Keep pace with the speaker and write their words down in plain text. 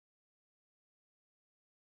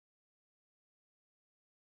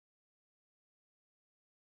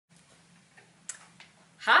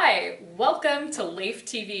Hi, welcome to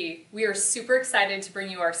LAEFtv. We are super excited to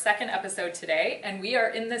bring you our second episode today, and we are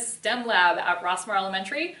in the STEM lab at Rossmore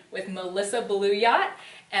Elementary with Melissa Baluyot,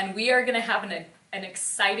 and we are going to have an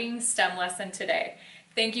exciting STEM lesson today.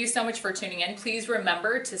 Thank you so much for tuning in. Please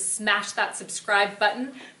remember to smash that subscribe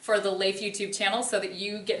button for the LAEF YouTube channel so that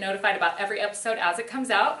you get notified about every episode as it comes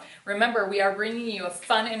out. Remember, we are bringing you a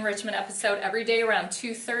fun enrichment episode every day around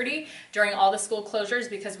 2:30 during all the school closures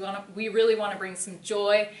because we really want to bring some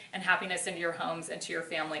joy and happiness into your homes and to your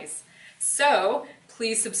families. So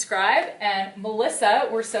please subscribe. And Melissa,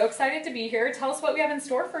 we're so excited to be here. Tell us what we have in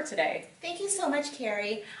store for today. Thank you so much,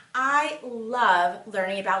 Carrie. I love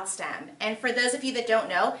learning about STEM. And for those of you that don't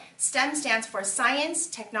know, STEM stands for science,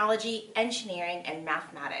 technology, engineering, and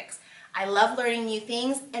mathematics. I love learning new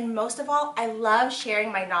things, and most of all, I love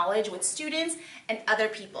sharing my knowledge with students and other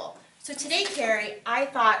people. So today, Carrie, I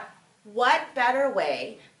thought, what better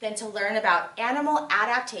way than to learn about animal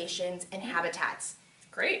adaptations and habitats?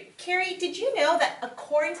 Great. Carrie, did you know that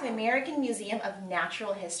according to the American Museum of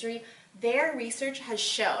Natural History, their research has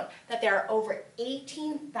shown that there are over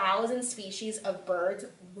 18,000 species of birds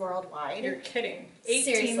worldwide? You're kidding.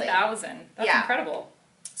 18,000. That's incredible.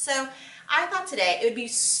 So I thought today it would be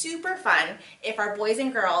super fun if our boys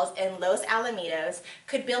and girls in Los Alamitos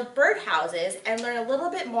could build birdhouses and learn a little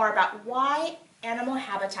bit more about why animal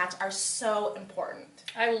habitats are so important.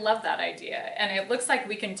 I love that idea, and it looks like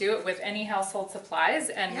we can do it with any household supplies,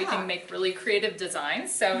 and we can make really creative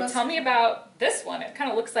designs. So tell me about this one. It kind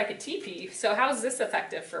of looks like a teepee. So how is this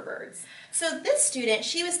effective for birds? So this student,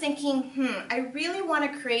 she was thinking, I really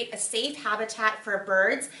want to create a safe habitat for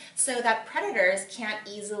birds so that predators can't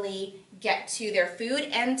easily get to their food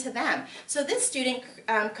and to them. So this student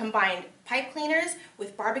combined pipe cleaners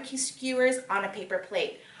with barbecue skewers on a paper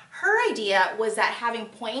plate. Her idea was that having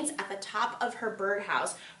points at the top of her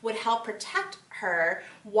birdhouse would help protect her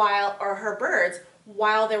her birds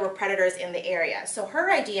while there were predators in the area. So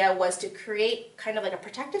her idea was to create kind of like a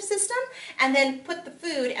protective system and then put the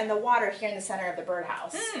food and the water here in the center of the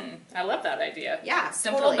birdhouse. I love that idea. Yeah,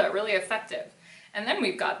 simple totally. But really effective. And then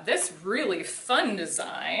we've got this really fun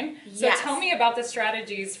design. So tell me about the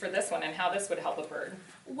strategies for this one and how this would help a bird.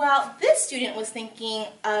 Well, this student was thinking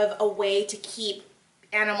of a way to keep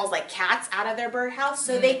animals like cats out of their birdhouse,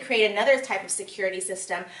 so they create another type of security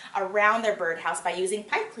system around their birdhouse by using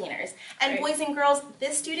pipe cleaners. And boys and girls,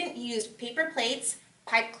 this student used paper plates,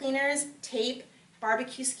 pipe cleaners, tape,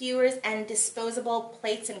 barbecue skewers, and disposable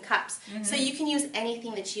plates and cups. So you can use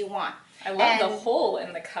anything that you want. I love the hole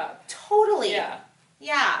in the cup. Totally.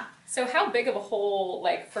 Yeah. So how big of a hole,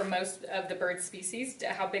 like for most of the bird species,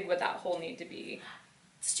 how big would that hole need to be?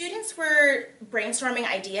 Students were brainstorming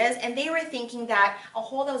ideas, and they were thinking that a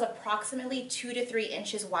hole that was approximately 2 to 3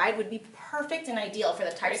 inches wide would be perfect and ideal for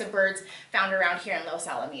the types of birds found around here in Los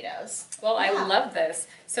Alamitos. Well, I love this.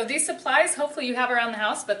 So these supplies, hopefully you have around the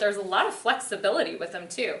house, but there's a lot of flexibility with them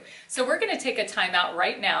too. So we're going to take a time out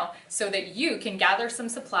right now so that you can gather some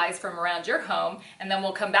supplies from around your home, and then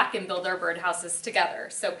we'll come back and build our birdhouses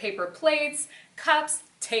together. So paper plates, cups,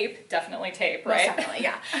 tape, definitely tape, right? Most definitely,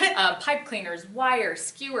 yeah. Pipe cleaners, wire,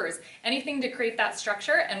 skewers, anything to create that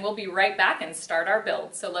structure, and we'll be right back and start our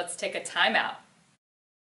build. So let's take a time out.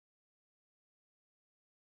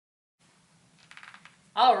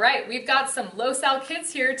 All right, we've got some Los Al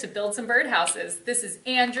kids here to build some birdhouses. This is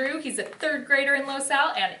Andrew, he's a 3rd grader in Los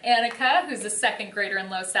Al, and Annika, who's a 2nd grader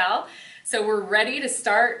in Los Al. So we're ready to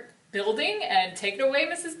start building, and take it away,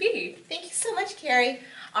 Mrs. B. Thank you so much, Carrie.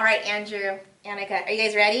 All right, Andrew, Annika, are you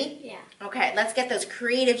guys ready? Yeah. Okay, let's get those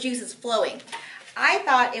creative juices flowing. I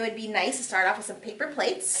thought it would be nice to start off with some paper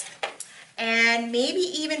plates and maybe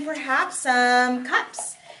even perhaps some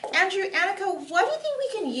cups. Andrew, Annika, what do you think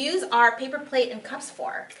we can use our paper plate and cups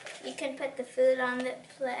for? You can put the food on the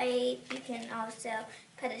plate. You can also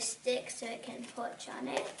put a stick so it can perch on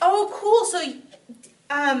it. Oh, cool. So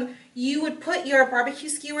you would put your barbecue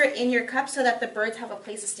skewer in your cup so that the birds have a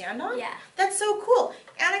place to stand on? Yeah. That's so cool.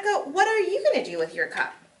 Annika, what are you going to do with your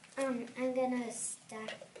cup? I'm gonna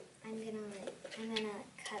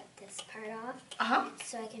cut this part off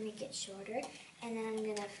so I can make it shorter, and then I'm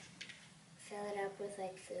gonna fill it up with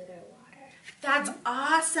like food or water. That's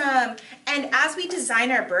awesome. And as we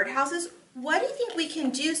design our birdhouses, what do you think we can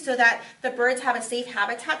do so that the birds have a safe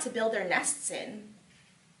habitat to build their nests in?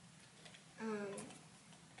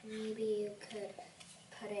 Maybe you could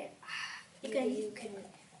put it. You can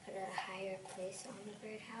put a higher place on the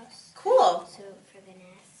birdhouse. Cool. So for the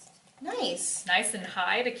nest. Nice. Nice and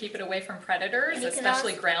high to keep it away from predators,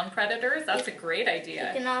 especially ground predators. That's a great idea.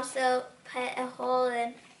 You can also put a hole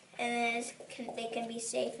in, and then they can be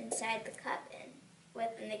safe inside the cup,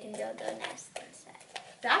 and they can build a nest inside.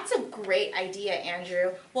 That's a great idea,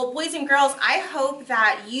 Andrew. Well, boys and girls, I hope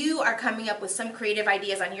that you are coming up with some creative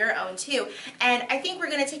ideas on your own too. And I think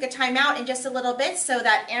we're going to take a time out in just a little bit so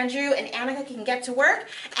that Andrew and Annika can get to work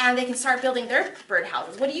and they can start building their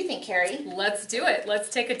birdhouses. What do you think, Carrie? Let's do it. Let's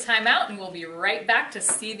take a time out and we'll be right back to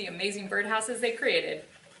see the amazing birdhouses they created.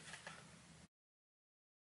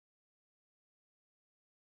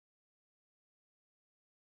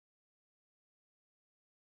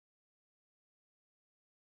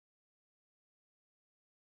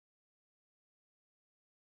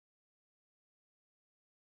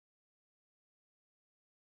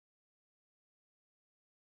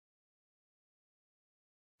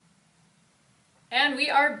 And we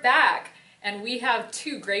are back, and we have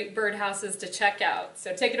 2 great birdhouses to check out.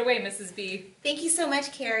 So take it away, Mrs. B. Thank you so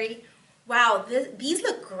much, Carrie. Wow, these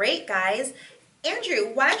look great, guys.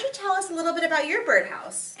 Andrew, why don't you tell us a little bit about your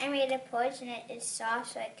birdhouse? I made a porch and it is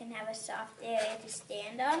soft so I can have a soft area to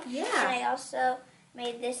stand on. Yeah. And I also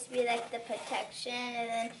made this be like the protection, and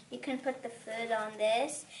then you can put the food on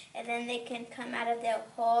this, and then they can come out of their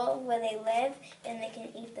hole where they live and they can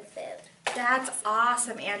eat the food. That's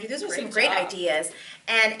awesome, Andrew. Those are some great job. ideas.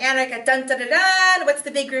 And Annika, dun dun dun dun, what's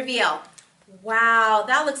the big reveal? Wow,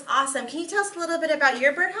 that looks awesome. Can you tell us a little bit about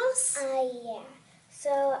your birdhouse? Yeah.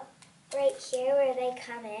 So right here where they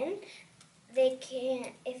come in, they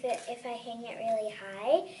can, if I hang it really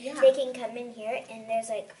high, they can come in here, and there's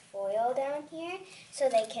like foil down here, so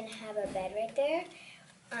they can have a bed right there,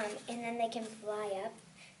 and then they can fly up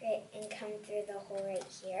right, and come through the hole right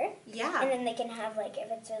here. Yeah. And then they can have like,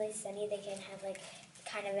 if it's really sunny, they can have like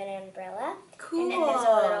kind of an umbrella. Cool. And then there's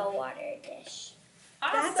a little water dish.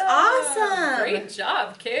 Awesome. That's awesome. Great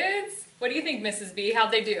job, kids. What do you think, Mrs. B?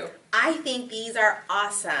 How'd they do? I think these are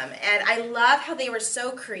awesome, and I love how they were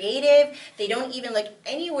so creative. They don't even look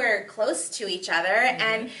anywhere close to each other,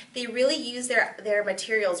 and they really use their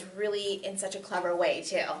materials really in such a clever way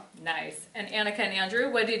too. Nice. And Annika and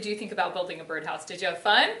Andrew, what did you think about building a birdhouse? Did you have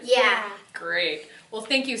fun? Yeah. Great. Well,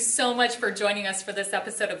 thank you so much for joining us for this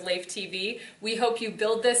episode of LAEF TV. We hope you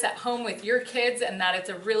build this at home with your kids and that it's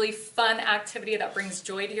a really fun activity that brings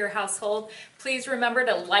joy to your household. Please remember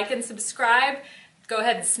to like and subscribe. Go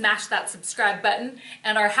ahead and smash that subscribe button.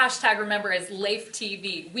 And our hashtag, remember, is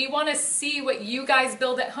LAEFtv. We want to see what you guys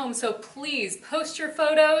build at home, so please post your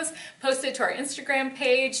photos, post it to our Instagram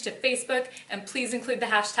page, to Facebook, and please include the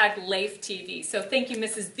hashtag LAEFtv. So thank you,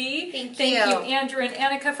 Mrs. B. Thank you, you. Andrew and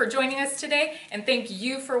Annika, for joining us today, and thank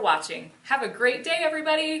you for watching. Have a great day,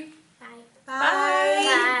 everybody. Bye.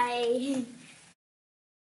 Bye. Bye.